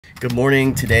Good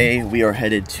morning. Today we are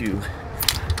headed to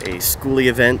a Skoolie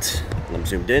event. I'm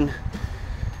zoomed in.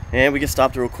 And we just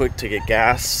stopped real quick to get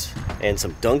gas and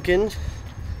some Dunkin'.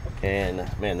 And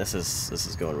man, this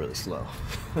is going really slow.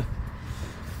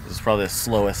 This is probably the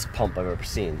slowest pump I've ever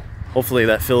seen. Hopefully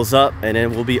that fills up and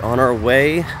then we'll be on our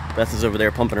way. Beth is over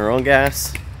there pumping her own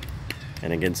gas.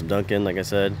 And then getting some Dunkin', like I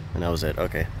said. And that was it.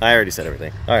 Okay, I already said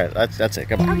everything. Alright, that's it.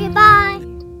 Come on. Okay, bye.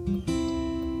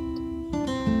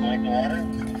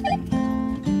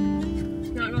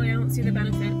 Not really, I don't see the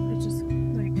benefit. It's just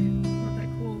like not that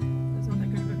cool. It's not that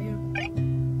good of a view.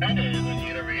 That is when you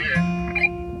get over here.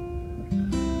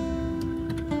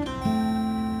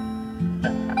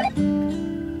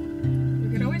 We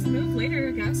could always move later,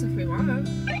 I guess, if we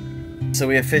want. So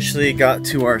we officially got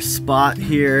to our spot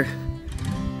here.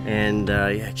 And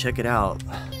yeah, check it out.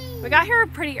 We got here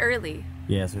pretty early.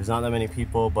 Yeah, so there's not that many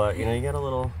people, but you know, you got a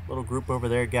little group over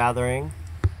there gathering.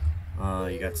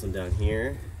 You got some down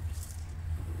here.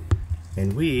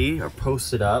 And we are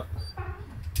posted up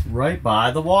right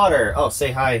by the water. Oh,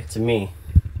 say hi to me.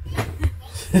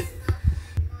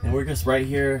 And we're just right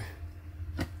here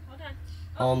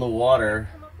on the water,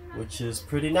 which is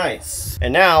pretty nice.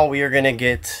 And now we are gonna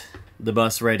get the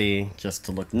bus ready just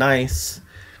to look nice.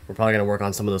 We're probably gonna work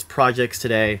on some of those projects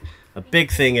today. A big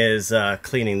thing is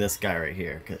cleaning this guy right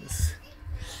here, because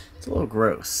it's a little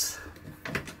gross.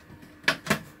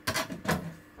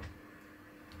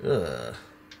 Ugh.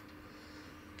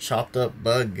 Chopped up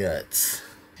bug guts.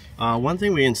 One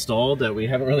thing we installed that we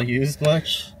haven't really used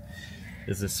much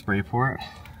is this spray port.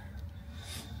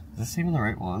 Is this even the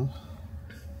right one?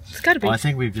 It's gotta be. Oh, I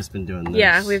think we've just been doing this.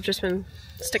 Yeah, we've just been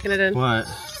sticking it in. What?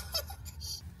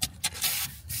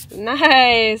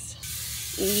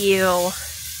 Nice. Ew.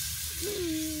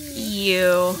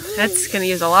 That's gonna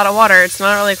use a lot of water. It's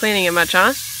not really cleaning it much,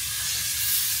 huh?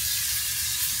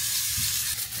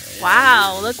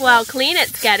 Wow, look how clean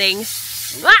it's getting.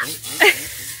 Ah!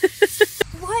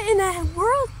 What in the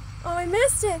world? Oh, I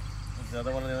missed it. Is the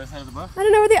other one on the other side of the bus? I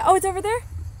don't know where the, oh, it's over there?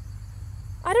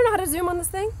 I don't know how to zoom on this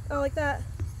thing. Oh, like that.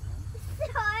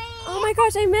 Sorry. Oh my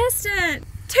gosh, I missed it.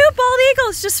 Two bald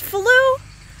eagles just flew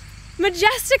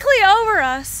majestically over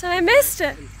us and I missed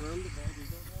it.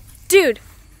 Dude,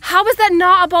 how was that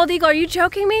not a bald eagle? Are you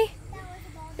joking me?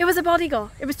 It was a bald eagle.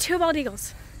 It was two bald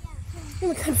eagles.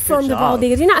 We confirmed the bald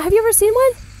eagles. Have you ever seen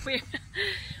one?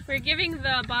 We're giving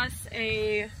the bus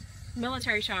a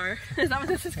military shower. Is that what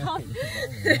this is called?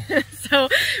 So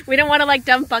we don't want to like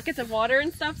dump buckets of water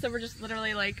and stuff, so we're just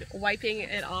literally like wiping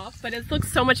it off. But it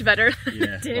looks so much better than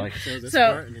it did. Like show this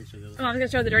So part and then show the other I was gonna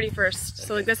show the dirty first.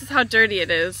 So like this is how dirty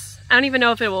it is. I don't even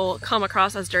know if it will come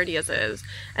across as dirty as it is.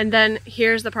 And then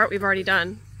here's the part we've already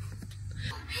done.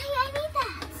 Hey, I need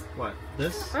that. What?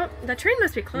 This? Oh, the train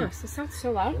must be close. It sounds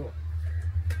so loud.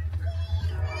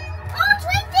 Oh, it's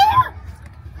right there.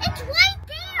 It's right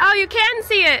there. Oh, you can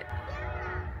see it.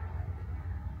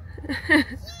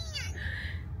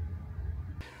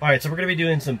 Alright, so we're going to be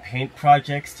doing some paint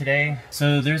projects today.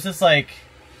 So there's this like,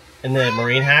 in the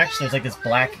marine hatch, there's like this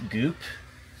black goop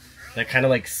that kind of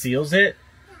like seals it.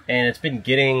 And it's been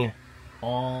getting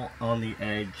all on the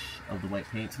edge of the white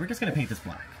paint. So we're just going to paint this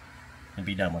black and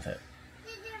be done with it.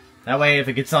 That way if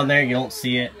it gets on there, you don't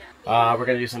see it. We're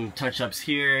going to do some touch-ups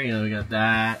here. You know, we got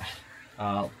that.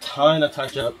 Ton of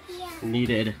touch-up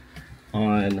needed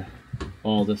on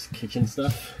all this kitchen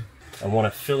stuff. I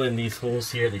want to fill in these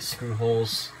holes here, these screw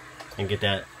holes, and get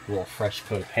that little fresh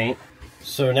coat of paint.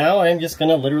 So now I'm just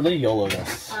gonna literally YOLO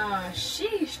this.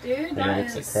 Sheesh, dude.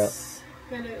 That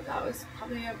was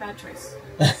probably a bad choice.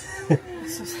 I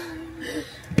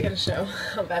gotta show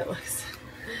how bad it looks.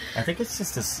 I think it's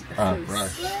just this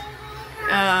brush.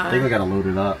 I think we gotta load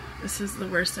it up. This is the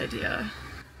worst idea.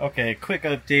 Okay, quick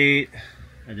update.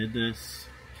 I did this.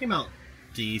 Came out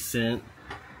decent.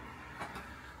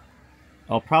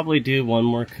 I'll probably do one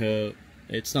more coat.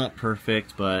 It's not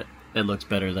perfect, but it looks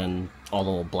better than all the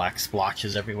little black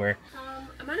splotches everywhere.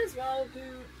 I might as well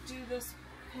do this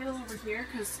panel over here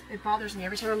because it bothers me.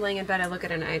 Every time I'm laying in bed, I look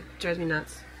at it and it drives me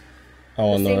nuts.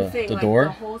 Oh, on the like door?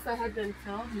 The holes that had been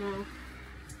filled? No.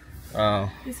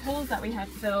 Oh. These holes that we had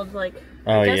filled, like,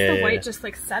 Oh, I guess yeah, the white yeah. just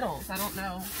like settles. I don't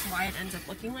know why it ends up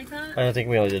looking like that. I think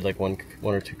we only did like one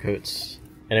or two coats.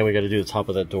 And then we gotta do the top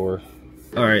of that door.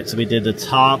 Alright, so we did the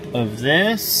top of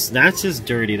this. That's just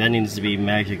dirty. That needs to be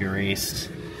magic erased.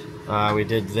 We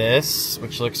did this,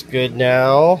 which looks good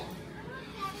now.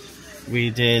 We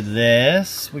did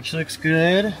this, which looks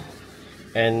good.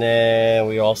 And then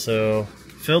we also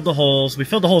filled the holes. We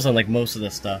filled the holes on like most of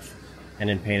this stuff. And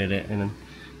then painted it. And then,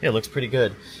 yeah, it looks pretty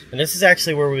good. And this is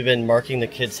actually where we've been marking the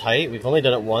kids' height. We've only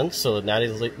done it once, so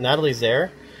Natalie's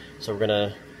there. So we're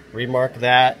gonna remark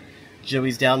that.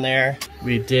 Joey's down there.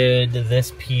 We did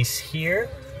this piece here.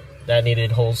 That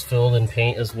needed holes filled in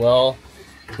paint as well.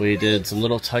 We did some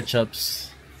little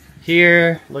touch-ups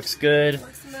here. Looks good.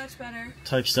 Looks much better.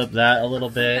 Touched up that a little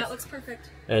bit. That looks perfect.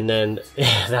 And then,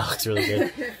 yeah, that looks really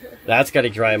good. That's got to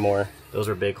dry more. Those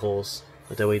are big holes.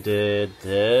 But then we did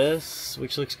this,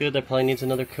 which looks good. That probably needs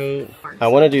another coat. I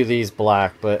want to do these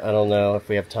black, but I don't know if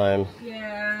we have time.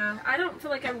 Yeah, I don't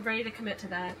feel like I'm ready to commit to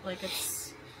that. Like,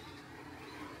 it's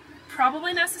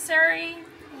probably necessary,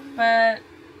 but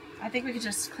I think we could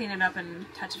just clean it up and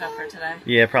touch it up for today.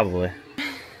 Yeah, probably.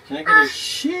 Can I get a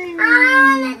shing?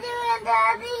 I wanna do it,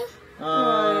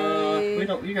 Daddy. We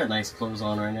don't. You got nice clothes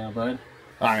on right now, bud.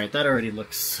 All right, that already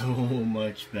looks so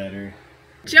much better.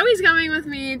 Joey's coming with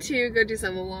me to go do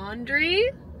some laundry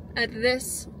at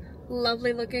this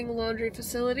lovely looking laundry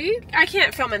facility. I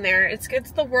can't film in there. It's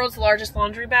the world's largest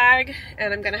laundry bag,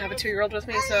 and I'm gonna have a 2-year-old with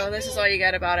me, so this is all you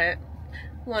get about it.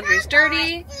 Laundry's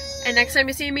dirty, and next time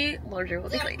you see me, laundry will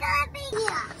be clean.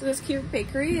 So this cute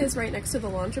bakery is right next to the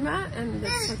laundromat, and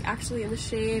it's like actually in the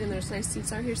shade, and there's nice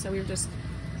seats out here, so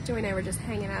Joey and I were just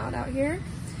hanging out here.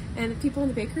 And the people in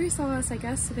the bakery saw us, I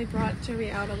guess, so they brought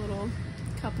Joey out a little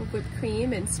cup of whipped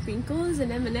cream and sprinkles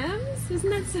and M&Ms. Isn't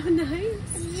that so nice?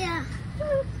 Yeah.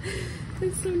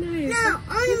 That's so nice. No,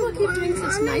 People keep doing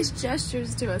such nice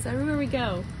gestures to us everywhere we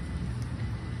go.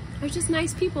 There's just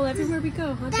nice people everywhere we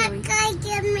go, huh, Joey? That guy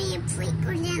gave me a sprinkles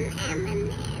and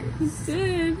M&Ms. He's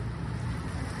good.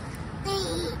 They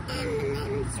eat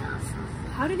M&Ms also.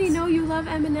 How did he know you love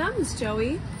M&Ms,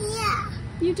 Joey? Yeah.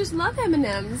 You just love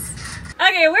M&Ms.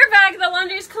 Okay, we're back. The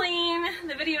laundry's clean.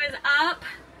 The video is up.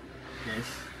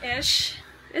 Ish.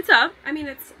 It's up. I mean,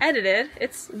 it's edited.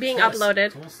 It's being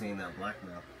uploaded. Cool seeing that black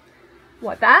now.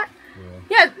 What, that?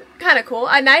 Yeah, kind of cool.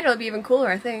 At night it'll be even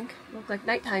cooler, I think. Look like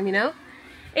nighttime, you know?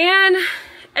 And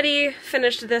Eddie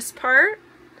finished this part.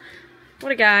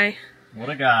 What a guy. What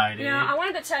a guy, dude. You know, I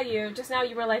wanted to tell you, just now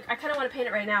you were like, I kind of want to paint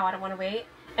it right now. I don't want to wait.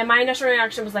 And my initial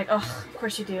reaction was like, oh, of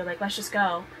course you do. Like, let's just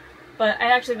go. But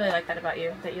I actually really like that about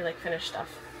you, that you like finish stuff.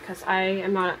 Because I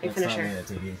am not a finisher.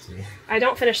 That's ADHD. I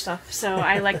don't finish stuff, so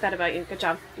I like that about you. Good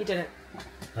job. You did it.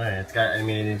 Alright, it's got, I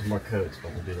mean, it needs more coats,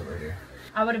 but we'll do it later.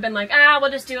 I would have been like,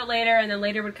 we'll just do it later, and then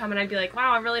later would come and I'd be like,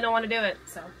 wow, I really don't want to do it,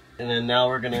 so. And then now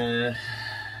we're gonna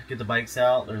get the bikes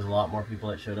out. There's a lot more people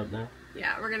that showed up now.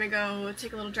 Yeah, we're gonna go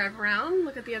take a little drive around,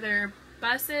 look at the other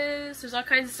buses. There's all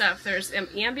kinds of stuff. There's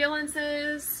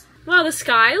ambulances. Wow, the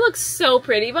sky looks so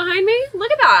pretty behind me.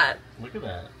 Look at that. Look at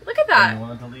that. Look at that. I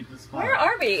wanted to leave this spot. Where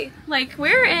are we? Like,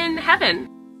 we're in heaven.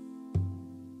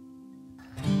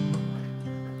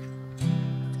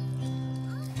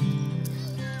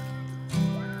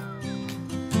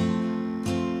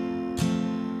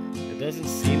 It doesn't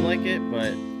seem like it,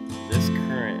 but this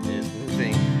current is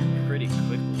moving pretty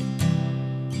quickly.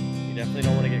 You definitely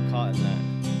don't want to get caught in that.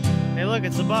 Hey look,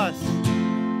 it's a bus.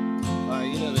 Alright,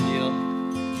 you know the deal.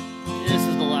 This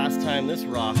is the last time this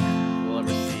rock will ever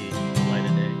see the light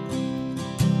of day.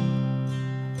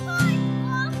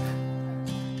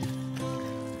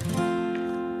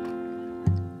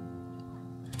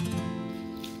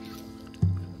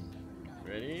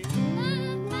 Ready?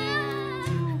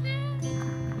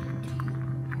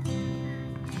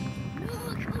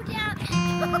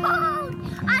 Go down.